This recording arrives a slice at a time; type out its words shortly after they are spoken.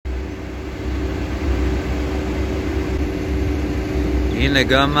הנה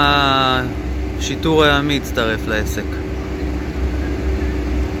גם השיטור הימי הצטרף לעסק.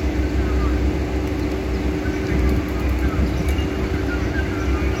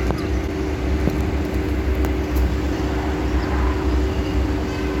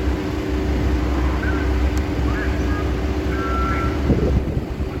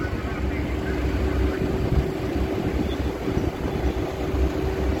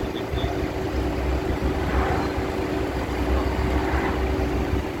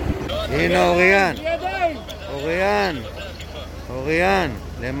 הנה אוריאן,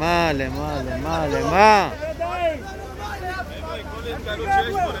 למה? למה?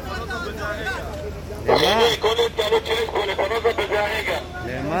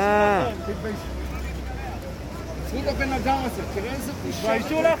 זכות הבן אדם הזה, תראה איזה בושה.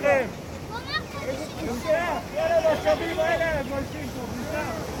 תתביישו לכם. איזה בושה. יאללה, לשבים האלה, גולשים פה, בושה.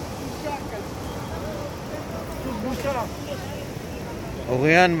 בושה כזה. בושה.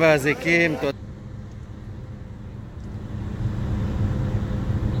 אוריאן והזיקים.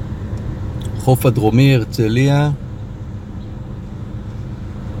 חוף הדרומי, הרצליה.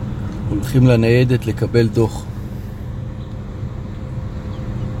 הולכים לניידת לקבל דוח.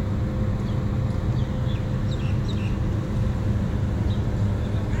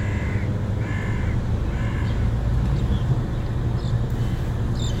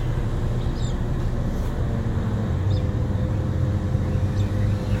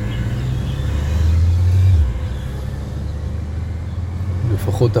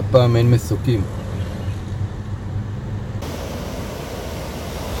 לפחות הפעם אין מסוקים.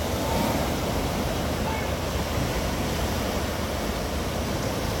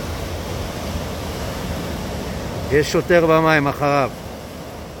 יש שוטר במים אחריו.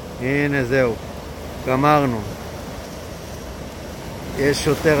 הנה זהו, גמרנו. יש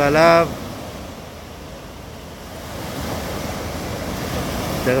שוטר עליו.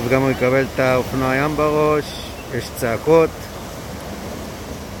 תכף גם הוא יקבל את האופנוע ים בראש. יש צעקות.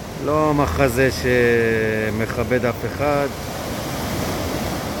 לא מחזה שמכבד אף אחד.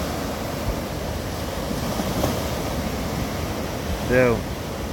 זהו.